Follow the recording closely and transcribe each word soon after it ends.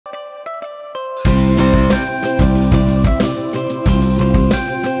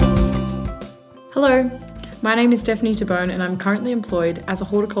My name is Tabone and I'm currently employed as a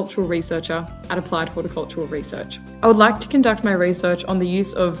horticultural researcher at Applied Horticultural Research. I would like to conduct my research on the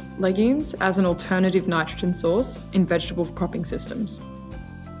use of legumes as an alternative nitrogen source in vegetable cropping systems.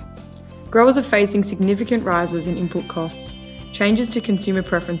 Growers are facing significant rises in input costs, changes to consumer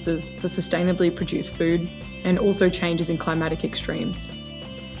preferences for sustainably produced food, and also changes in climatic extremes.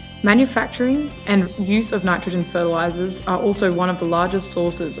 Manufacturing and use of nitrogen fertilisers are also one of the largest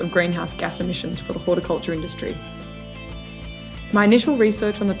sources of greenhouse gas emissions for the horticulture industry. My initial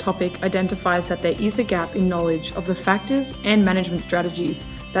research on the topic identifies that there is a gap in knowledge of the factors and management strategies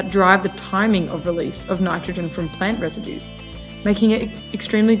that drive the timing of release of nitrogen from plant residues, making it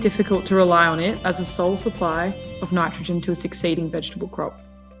extremely difficult to rely on it as a sole supply of nitrogen to a succeeding vegetable crop.